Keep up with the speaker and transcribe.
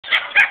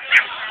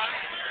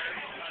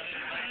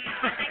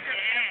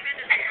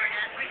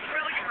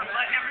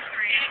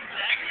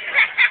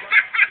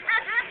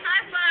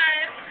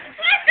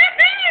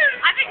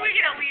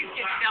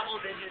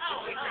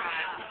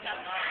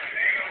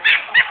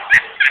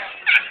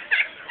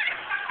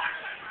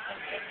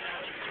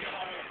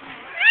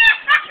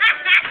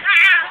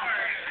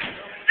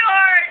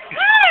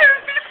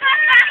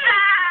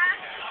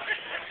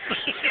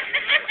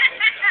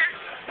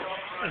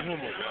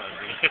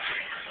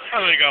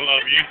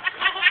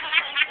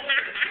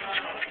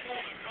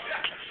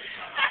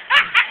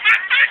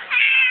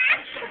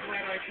I'm so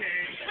glad I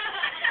came.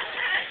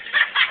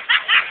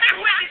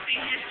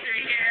 Witnessing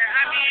history here.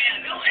 I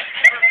mean,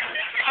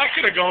 I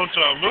could have gone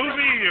to a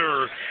movie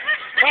or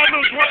God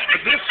knows what,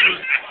 but this was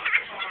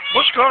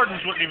Busch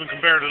Gardens wouldn't even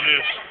compare to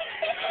this.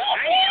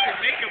 I used to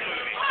make a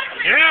movie.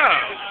 Yeah.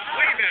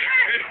 Way better.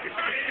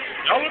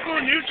 Y'all look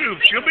on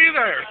YouTube. She'll be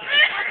there.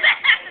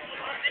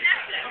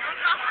 Vanessa,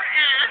 broke off her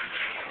ass.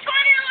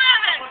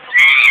 2011.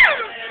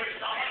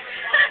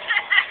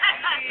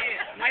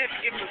 Might have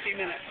to give him a few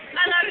minutes.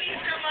 I love you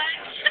so much.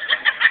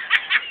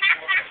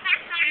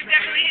 You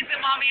definitely hit the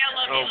mommy. I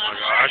love you. Oh my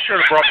God! I should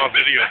have brought my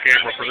video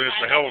camera for this.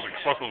 The hell was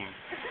exploding.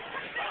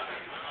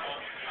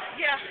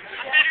 Yeah.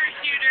 I'm better a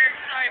shooter.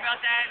 Sorry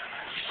about that.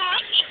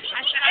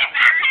 I said I'm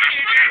better a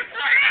shooter.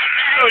 Sorry about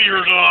that. No,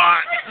 you're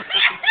not.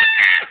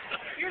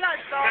 You're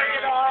not sorry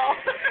at all.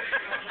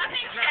 I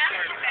think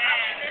that's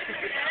bad.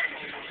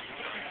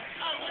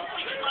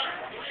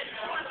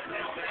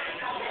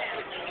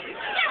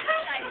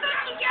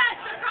 Yes,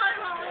 I probably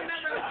won't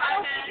remember the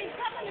time. She's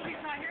coming to be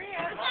on your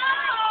head. No!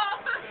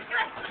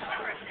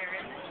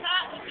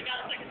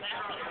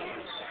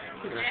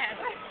 Yes.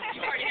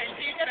 You already had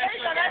two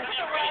special guests.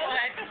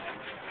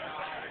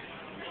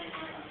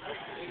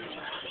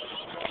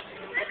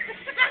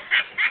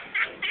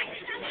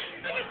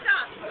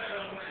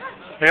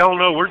 Hell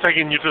no, we're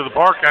taking you to the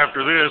park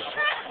after this.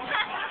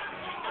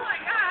 Oh my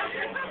gosh.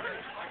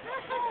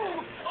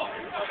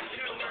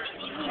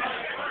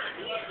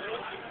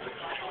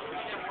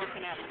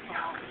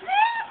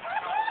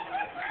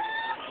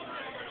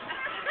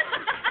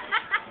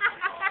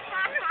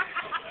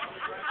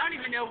 I don't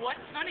even know what's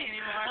funny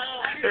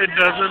anymore. It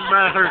doesn't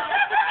matter.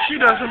 She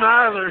doesn't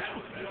either.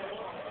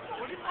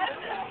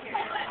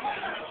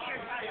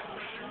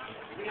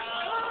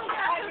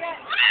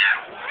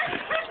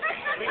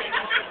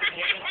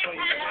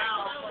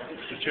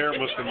 The chair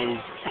must have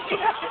moved.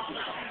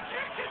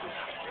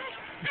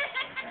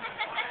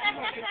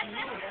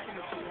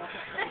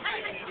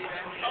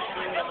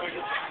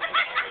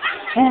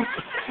 Whoop.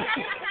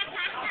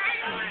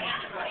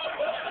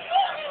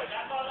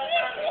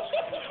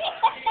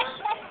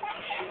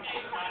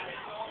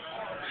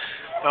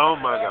 Oh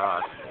my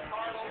God.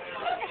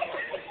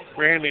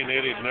 Randy and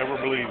Eddie'd never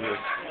believe this.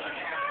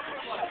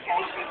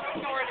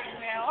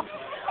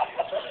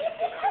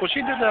 Well,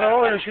 she did that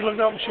earlier and she looked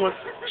up and she went,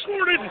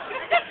 snorted.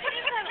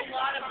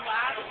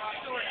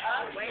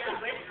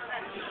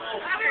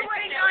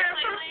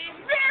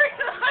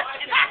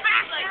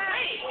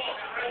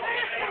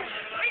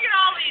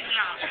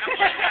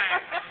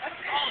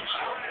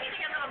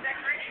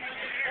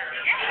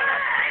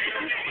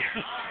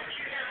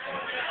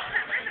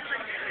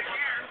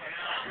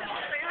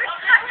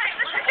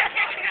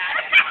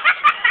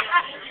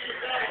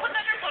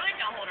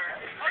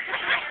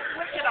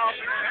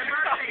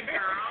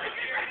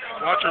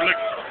 Watch her lick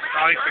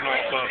icing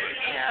off of it.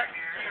 Yep.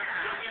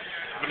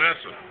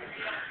 Vanessa,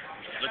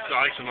 lick the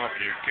icing off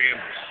your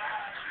canvas.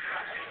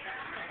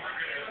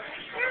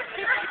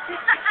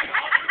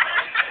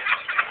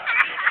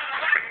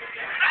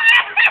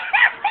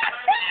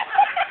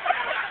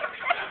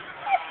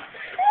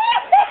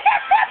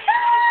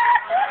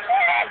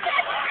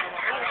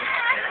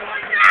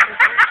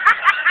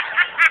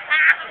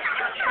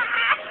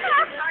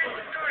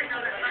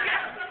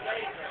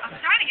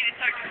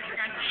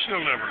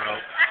 She'll never know.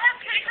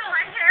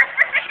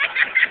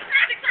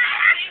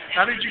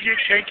 How did you get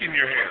cake in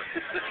your hair?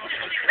 I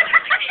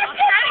was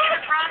trying to get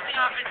the frosting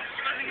off, but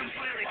she wasn't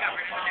completely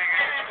covered in sugar.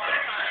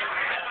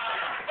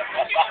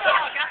 She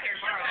got there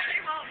tomorrow.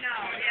 She won't know,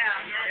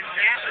 yeah. And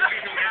that would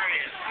be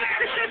hilarious.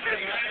 There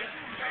you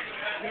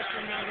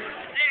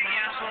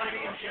go.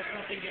 Party and just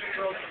nothing gets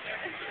broken.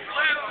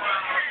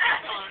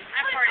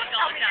 I party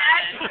all the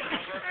time.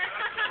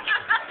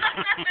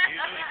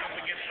 Usually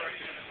something gets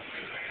broken.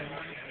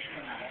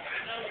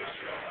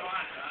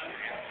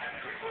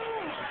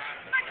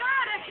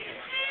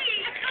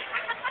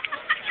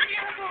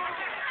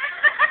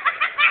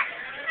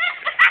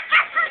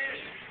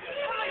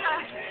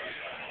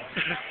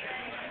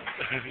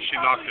 She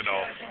knocked it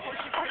off.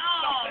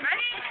 Oh,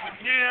 ready?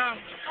 Yeah.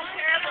 I'm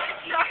terribly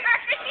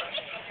sorry.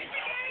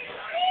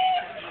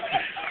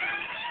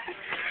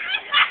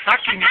 How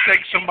can you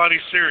take somebody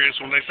serious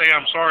when they say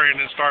I'm sorry and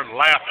then start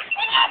laughing?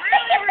 I'm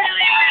really,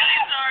 really, really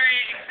sorry,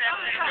 except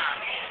that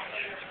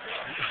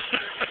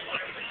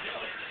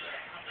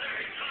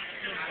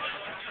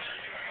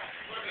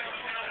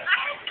I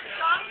had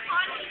some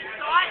funny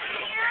thought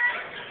here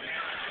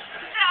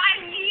that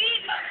I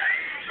need.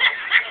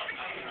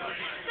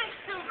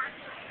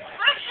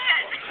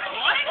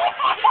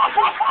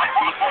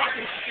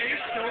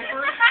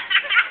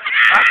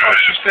 I thought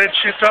she said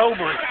shit's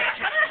over.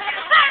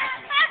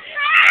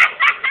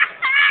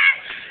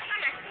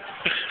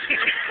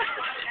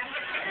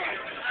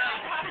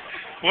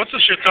 What's a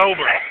shit's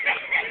over? I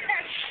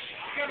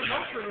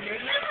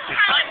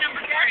like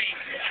number 3.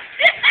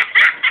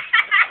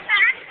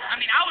 I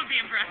mean, I would be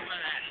impressed by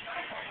that.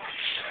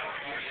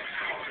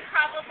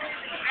 Probably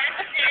the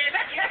best is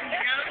you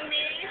know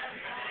me.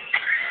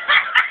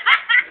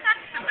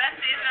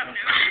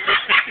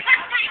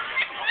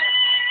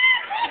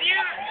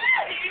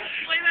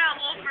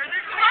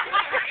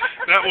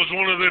 that was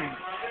one of them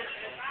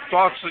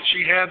thoughts that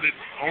she had that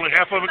only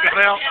half of it got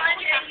out?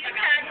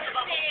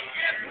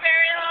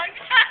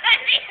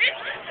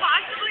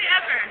 Possibly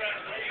ever.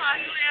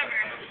 Possibly ever.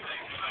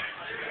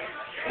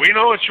 We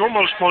know it's your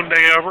most fun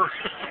day ever.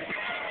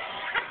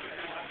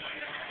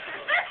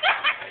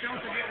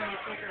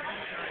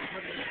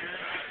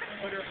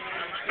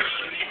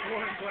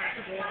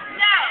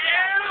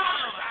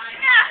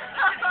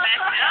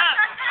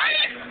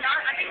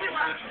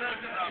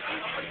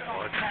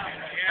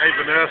 Hey,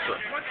 Vanessa.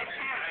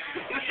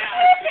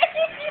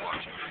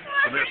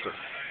 Vanessa.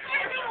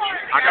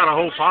 I got a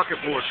whole pocket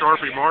full of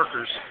Sharpie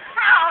markers.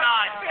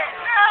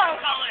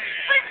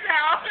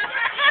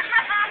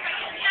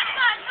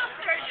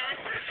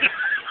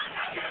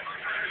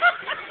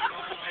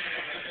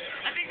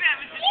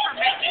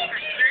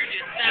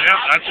 Yeah,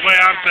 that's the way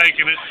I'm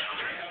taking it.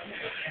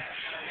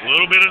 A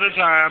little bit at a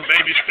time,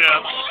 baby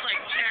steps.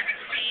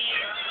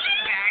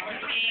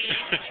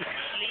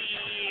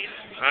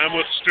 I'm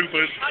with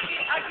stupid.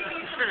 I'll give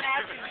you some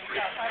matching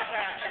stuff. How's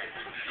that?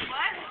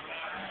 What?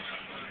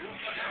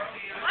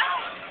 What?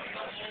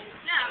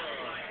 No.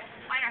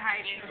 Mine are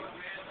hiding.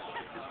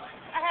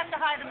 I have to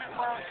hide them at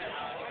work.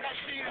 I got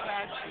two,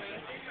 actually.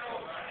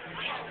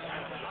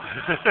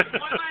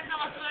 One line's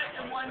on my foot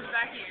and one's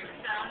back here.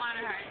 So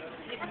mine are hiding.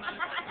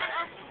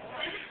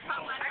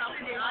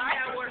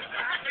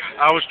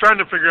 I was trying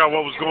to figure out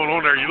what was going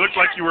on there. You looked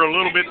like you were a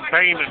little bit in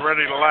pain and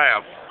ready to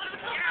laugh.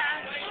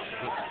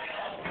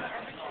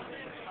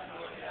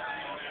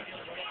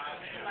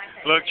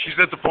 Look, she's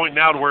at the point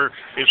now to where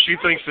if she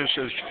thinks that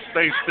she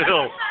stays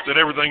still, that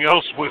everything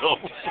else will.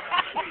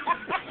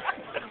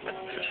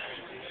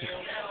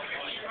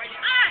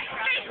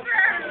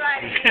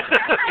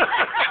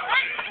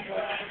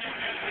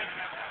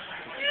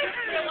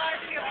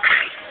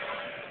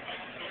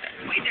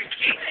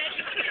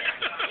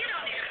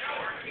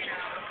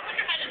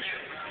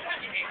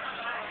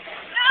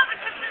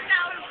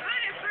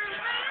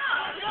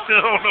 No,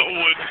 it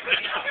wouldn't.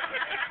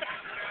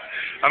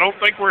 I don't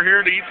think we're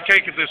here to eat the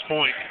cake at this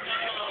point.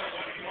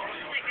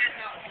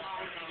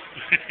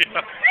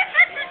 Yeah.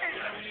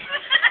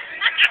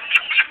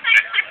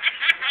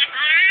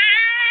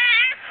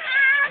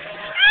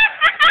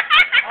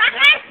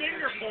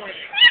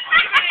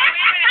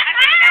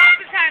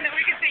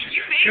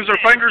 Because her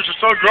fingers are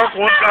so drunk,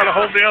 one's got to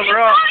hold the other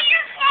up.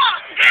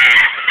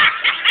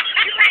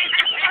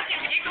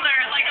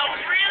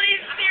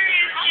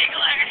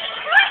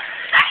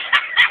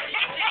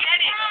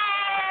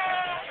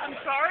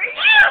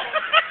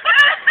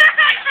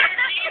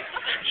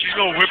 She's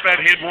going to whip that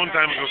head one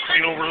time and go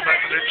clean over the back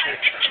of that chick.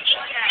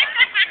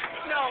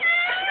 No.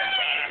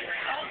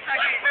 I'll tuck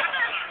it in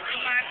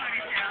my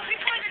ponytail.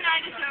 Before the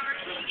night is over,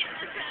 can you get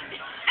this in a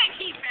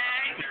doggy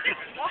bag?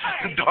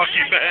 Why?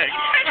 Doggy bag.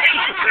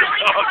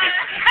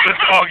 The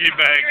doggy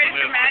bag.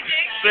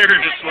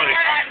 Seriously.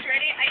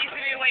 Ready? I used to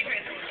be a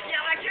waitress.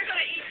 Yeah, like you're going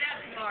to eat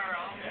that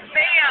tomorrow.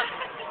 Bam!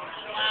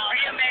 Wow. Are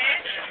you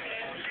amazed?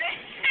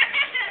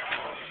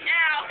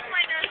 Ow,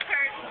 my nose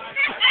hurts.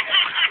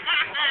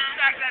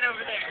 Knock that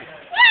over there.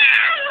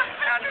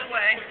 Out of the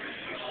way.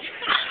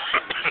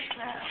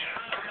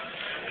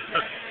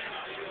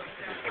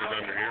 Put it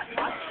under here.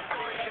 I'm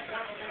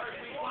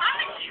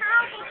a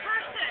terrible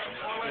person.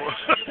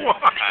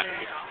 Why?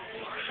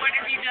 What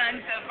have you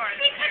done so far this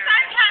year? Because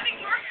I'm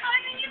having more fun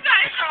than you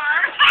guys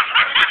are.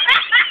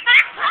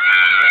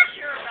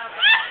 Sure about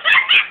that.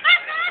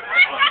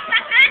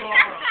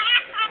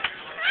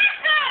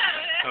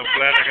 I'm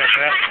glad I got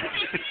that.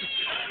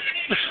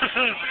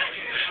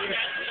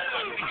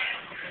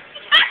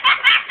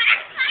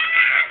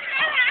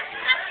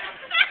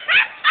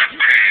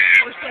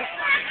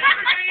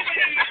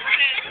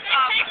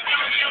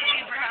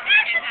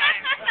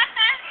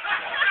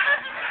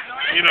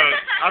 You know,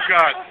 I've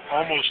got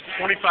almost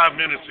 25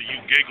 minutes of you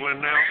giggling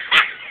now.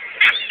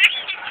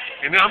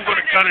 And now I'm going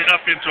to cut it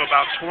up into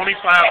about 25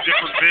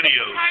 different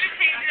videos. I'm trying to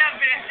change it up,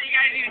 but you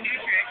got to do a new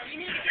trick. You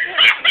need to get him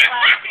some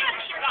glasses.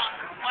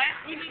 What?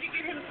 You need to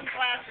get him some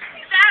glasses.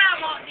 That I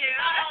won't do.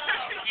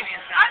 Give me a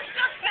second. I'm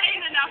still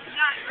sane enough to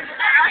not do that.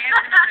 I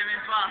answered him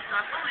as well, so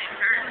I'm fully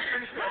encouraged. There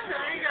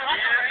you go.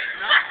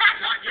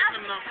 Not getting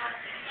them though.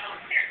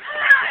 Here.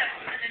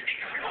 And then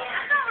take a picture.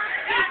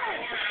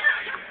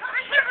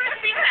 I've never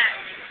seen that.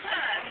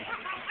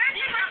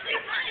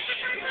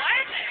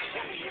 What?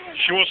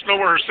 She wants to know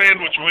where her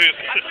sandwich went.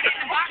 I put it in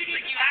the box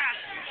like you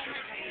asked.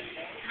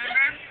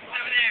 Remember? It's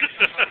over there.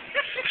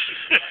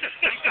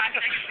 25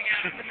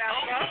 seconds ago.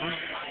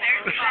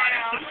 There's the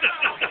bottom.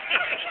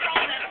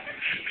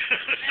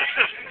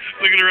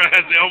 Look at her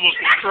eyes, they almost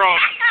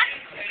crossed.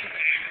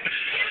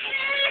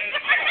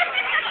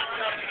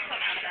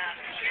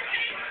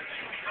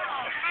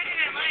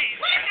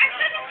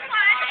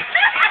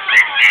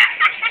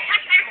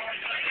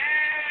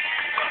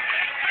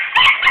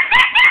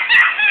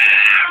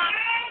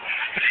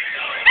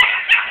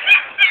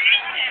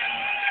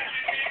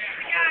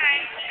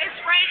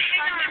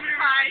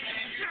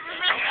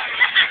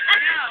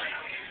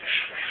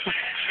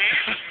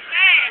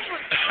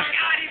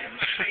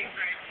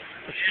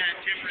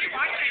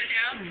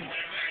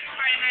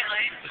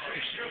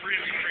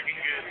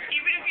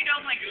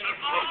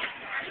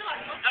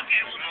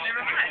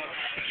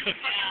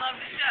 fucking love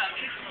the show.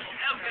 It's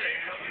so good.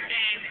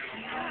 And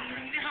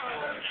no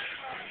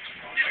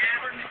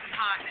shortness and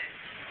hotness.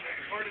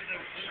 Part of the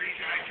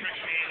reason I drink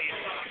Manny is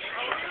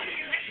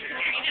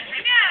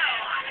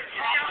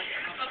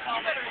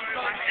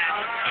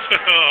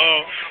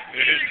Oh,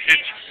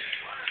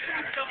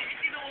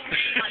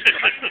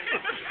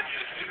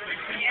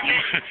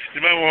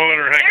 you might want to let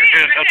her hang her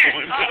head up the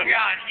window. Oh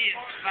God, he is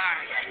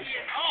fine.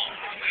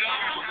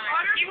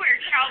 He wears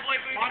cowboy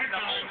boots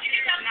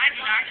and I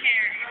do not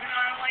care. Even though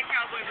I don't like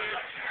cowboy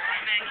boots,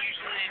 men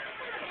usually.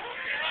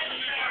 He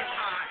is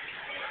hot.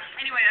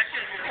 Anyway, that's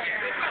just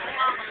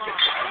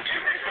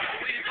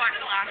we just watched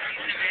the last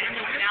season of it.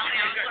 Now the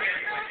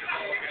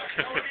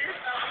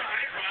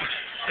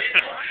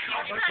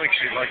I think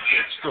she likes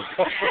that stuff.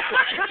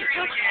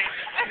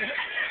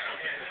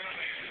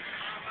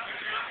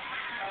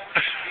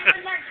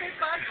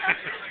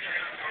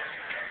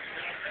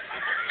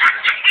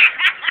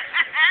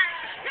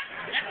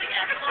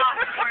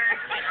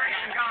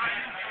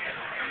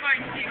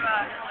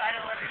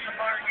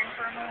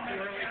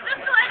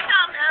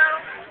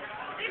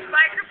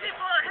 Biker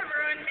people have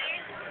ruined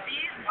me.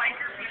 These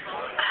biker people.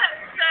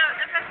 So,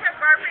 if I start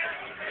burping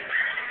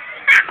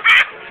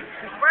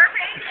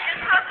in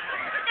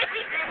public,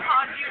 they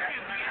pause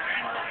YouTube using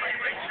English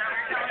language.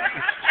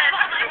 And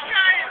I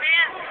tell in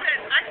advance that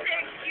I say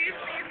excuse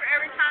me for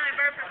every time I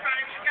burp in front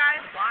of you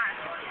guys. Why?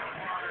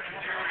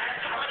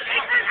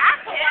 Because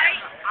I'm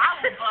white.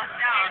 I will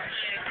bust out.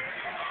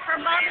 Her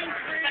mommy's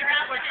rude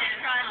is what she's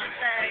trying to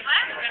say.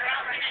 What?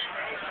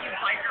 You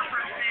biker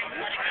person.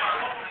 Let it go.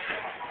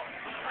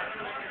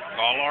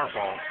 All our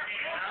fault.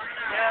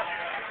 Yep.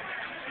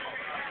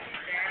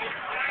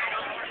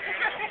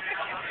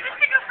 Let's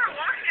go for a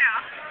walk now.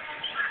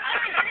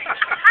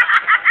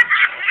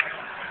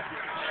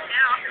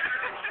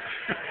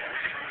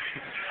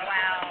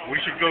 Wow. We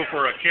should go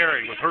for a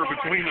carry with her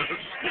between us.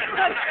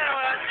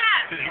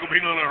 You'll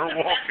be none of her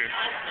walking.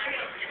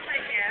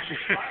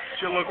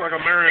 She'll look like a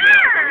marionette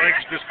with her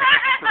legs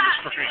disconnected from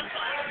the string.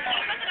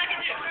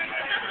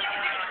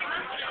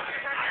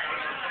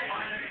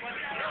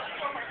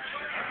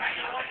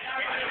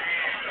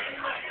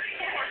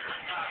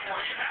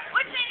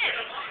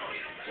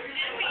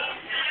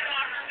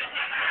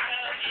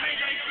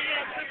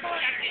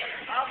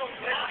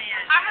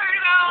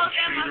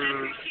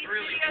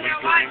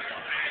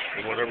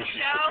 And whatever she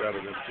puts out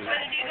of them too.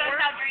 What did you guys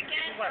out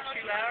drinking? What,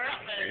 2 hours?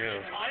 Yeah.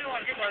 I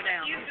want to slow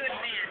down. You good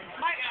man.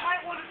 Might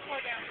want to slow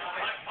down. But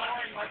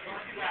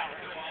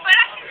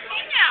I can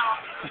see now.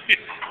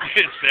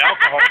 It's the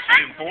alcohol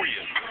seeing for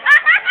you.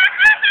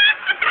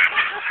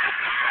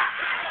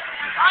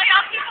 All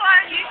y'all people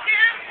on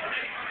YouTube,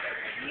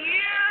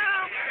 you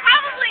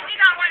probably do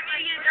not want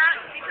me to get drunk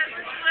because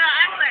this is what I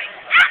act like.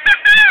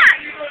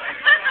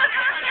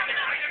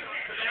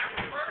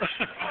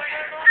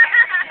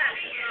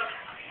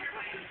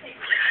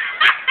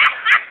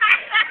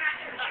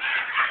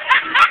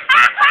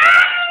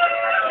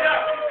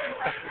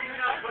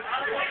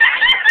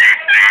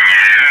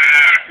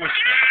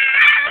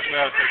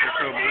 Well, take her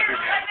to a movie.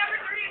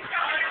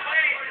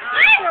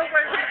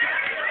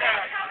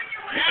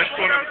 That's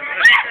one of,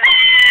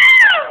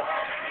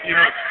 you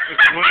know,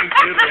 it's one of the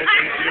kids that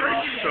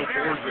so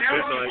bored at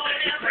midnight.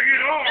 Bring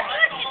it on!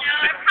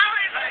 I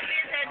probably would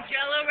use that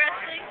Jello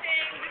wrestling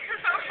thing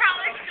because I'll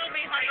probably still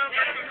be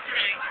hungover from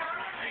today.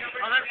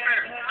 Oh, that's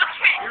fair.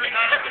 Okay. You're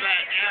entitled to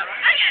that, yeah.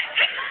 Okay.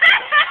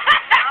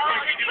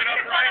 Oh, you give it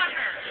up right?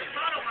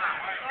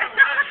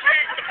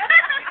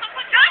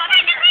 Don't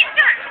take a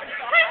picture!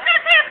 Please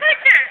don't take a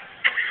picture!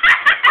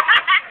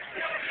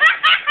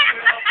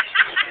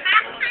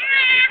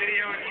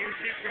 Video on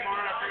YouTube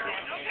tomorrow after I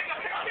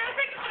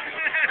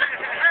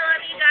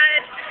love you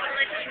guys. Just to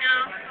let you know.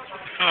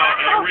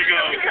 There we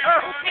go.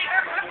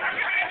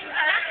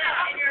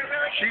 You're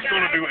really She's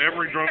going to do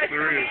every drunk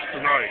there is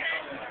tonight.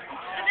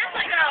 And that's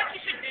like what you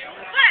should do.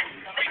 What?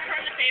 For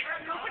the favor,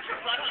 go put your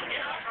butt on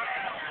him.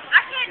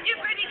 I can't do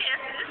booty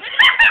dances.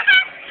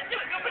 Do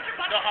it. Go put your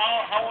butt So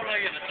on. how old are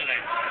you today?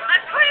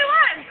 I'm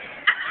 21.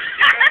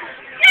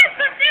 Yes,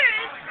 I'm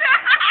serious.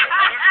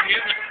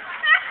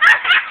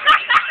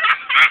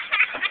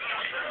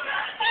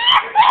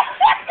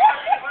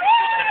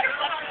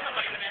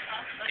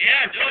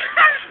 Yeah, do it.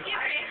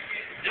 Excuse me.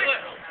 Do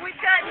it. We've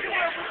got to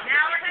where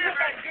now we're going to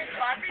get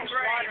lots of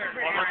water.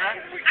 One more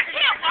time. I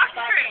can't walk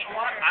straight.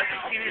 I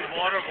just need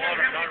water, not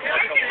water.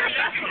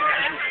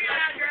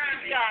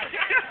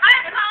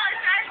 I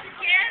apologize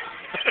again.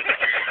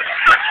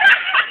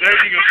 There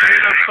you go. Say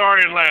I'm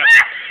sorry and laugh.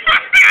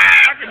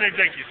 How can they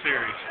take you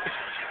serious?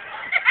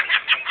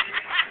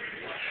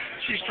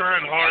 She's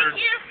trying hard. Thank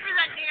you for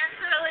that dance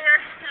earlier.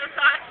 That was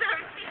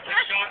awesome.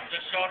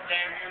 The short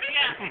dance.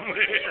 Yeah.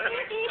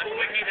 The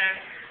wiki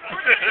dance. I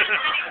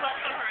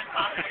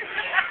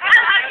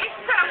love you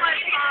so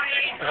much,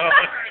 Mommy.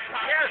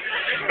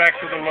 Back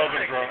to the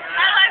loving drum.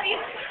 I love you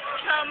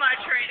so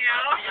much right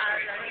now.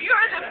 You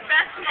are the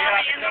best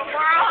mommy in the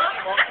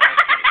world.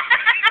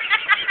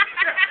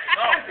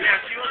 Oh, yeah,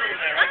 she was over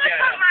there. Let me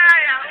Right put my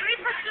eye out. Let me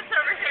put this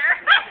over here.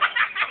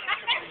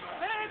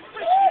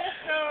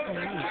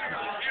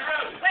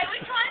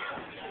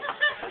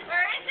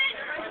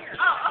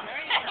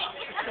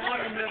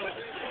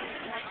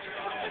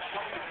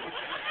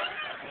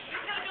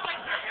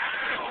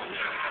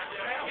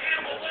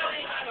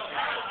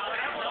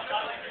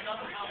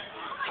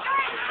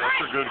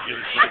 her go to get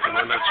a drink and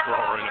run that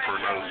straw right up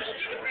her nose.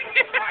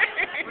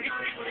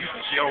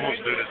 She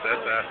almost did it that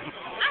time.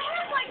 I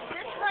have like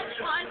this much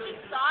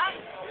conscious thought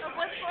of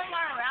what's going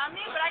on around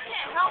me, but I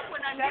can't help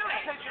when I'm doing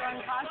it. Because you're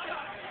unconscious?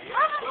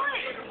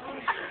 Probably.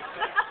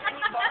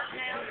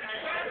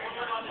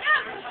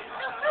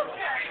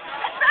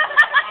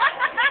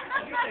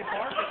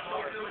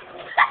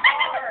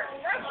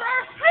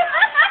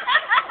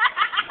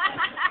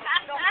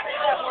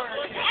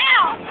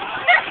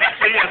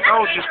 See, I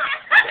told you.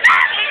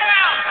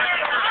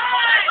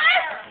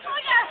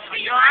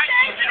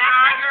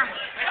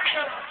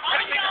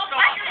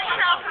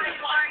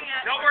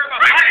 Don't worry about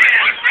that.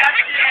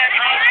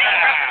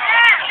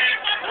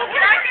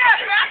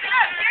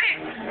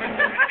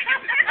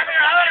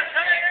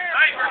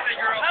 Hi, birthday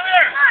girl. Come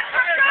here.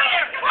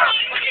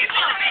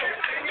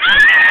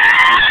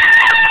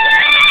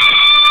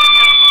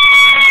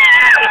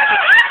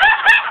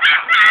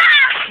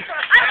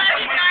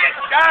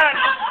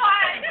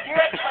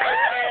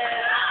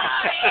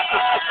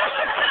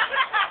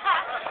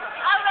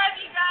 I love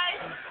you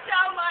guys so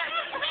much.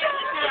 This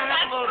is the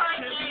best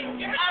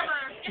party ever.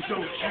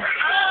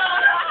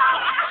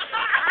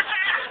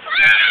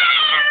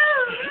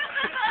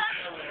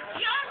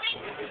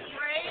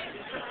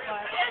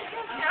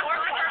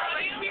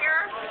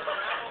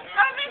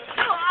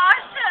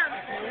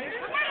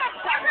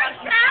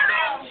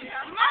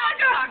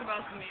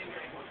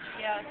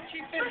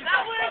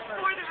 That was,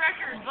 for the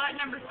record, butt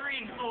number 3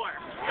 and 4.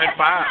 And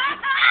 5.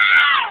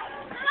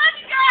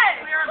 Let's go!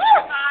 We are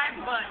number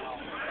 5 butts.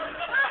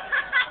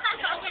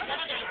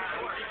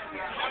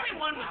 Only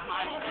one was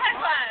mine. High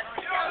five.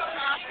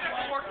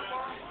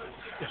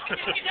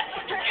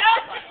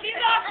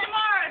 He's off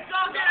tomorrow. It's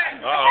all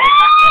good. Uh-oh.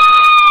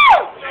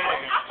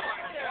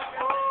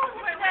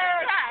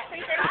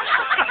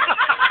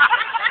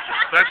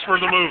 That's for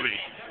the movie.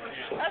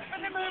 That's for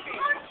the movie.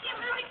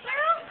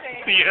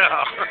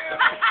 Yeah.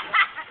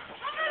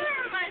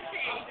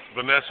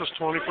 Vanessa's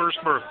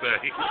 21st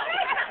birthday.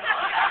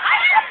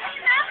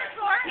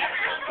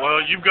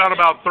 Well, you've got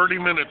about 30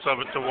 minutes of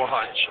it to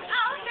watch.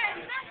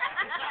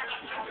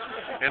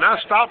 And I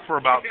stopped for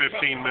about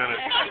 15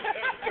 minutes.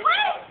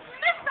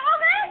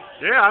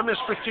 Yeah, I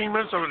missed 15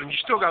 minutes of it, and you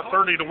still got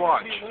 30 to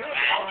watch.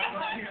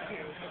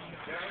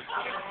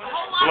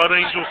 Blood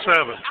Angel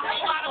 7.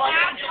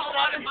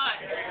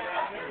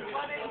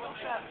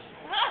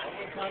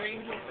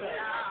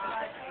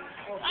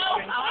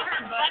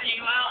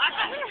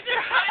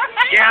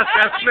 Yes,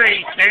 that's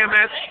me. Damn it. I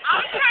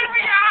was trying to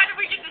figure out how did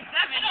we get to 7. Yeah.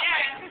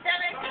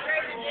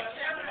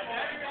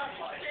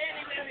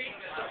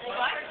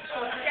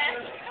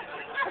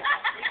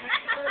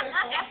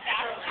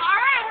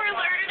 Alright, we're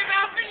learning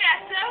about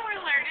Vanessa.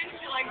 We're learning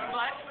she likes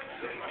butt.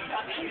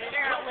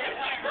 Apparently.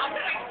 I'm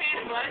a big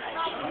fan of butt.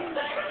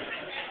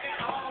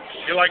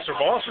 She likes her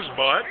boss's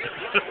butt.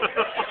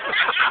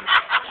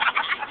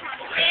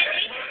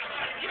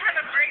 You have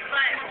a great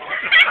butt.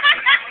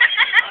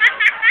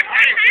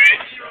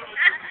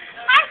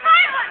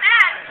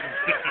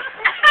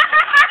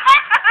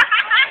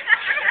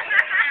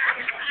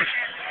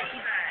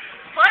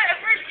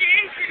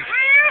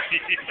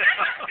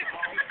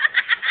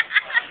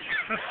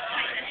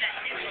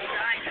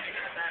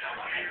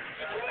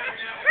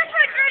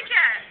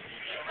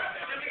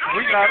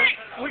 We got it.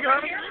 We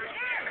got it.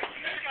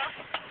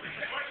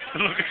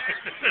 Look.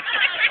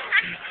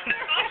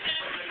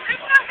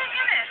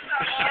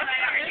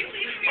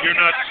 You're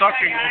not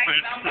sucking on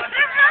it.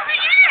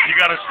 You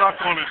got to suck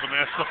on it,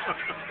 Vanessa.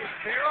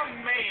 You're a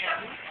man.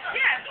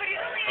 Yeah, but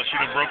he's only. Oh, she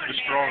done broke the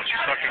straw and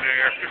she's sucking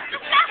air. I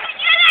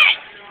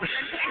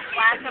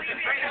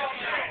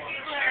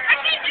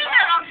can't do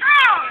that on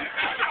ground.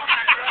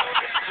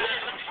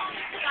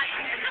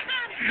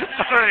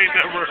 I ain't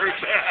never heard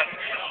that.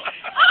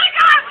 Oh my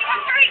God, we can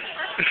drink.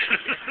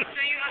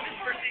 So you got this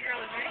birthday girl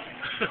a drink?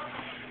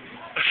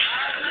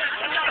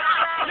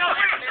 No,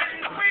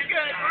 we're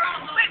good.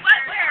 Wait, what?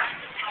 Where?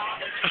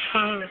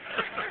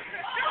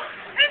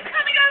 Who's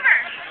coming over?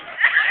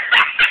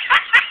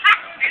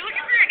 Are you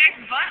looking for your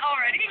next butt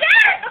already?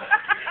 Yes!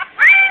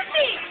 Where is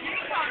he? You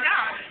can calm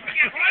down. You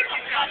can't take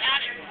yourself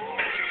at it.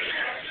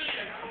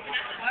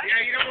 What?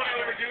 Yeah, you don't want to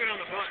overdo it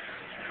on the butt.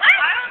 What?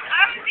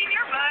 I haven't seen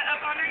your butt up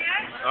on her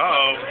yet.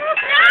 Uh-oh.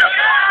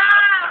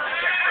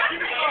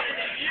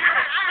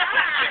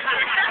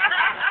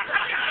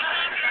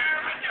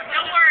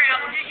 Don't worry,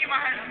 I will get you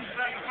my husband's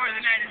butt before the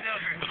night is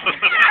over.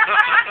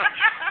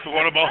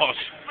 What a boss.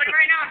 Like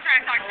right now, I'm trying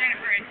to talk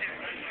Jennifer into it.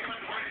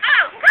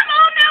 Oh, come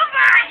on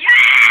over!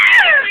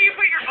 Yeah! So you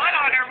put your butt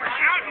on her. We're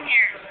counting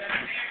here.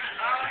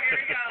 Oh,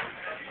 here we go.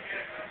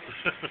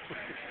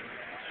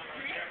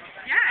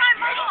 Yeah.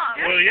 My mom.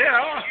 Well, yeah.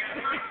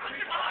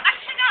 I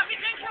should not be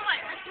drinking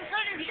like this in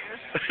front of you.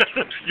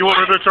 You want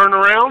her to turn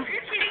around? Are you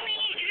kidding me?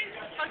 It is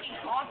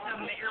fucking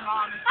awesome that your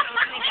mom is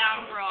totally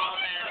down for all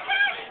this.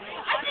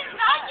 I did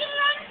not get it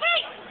on camera.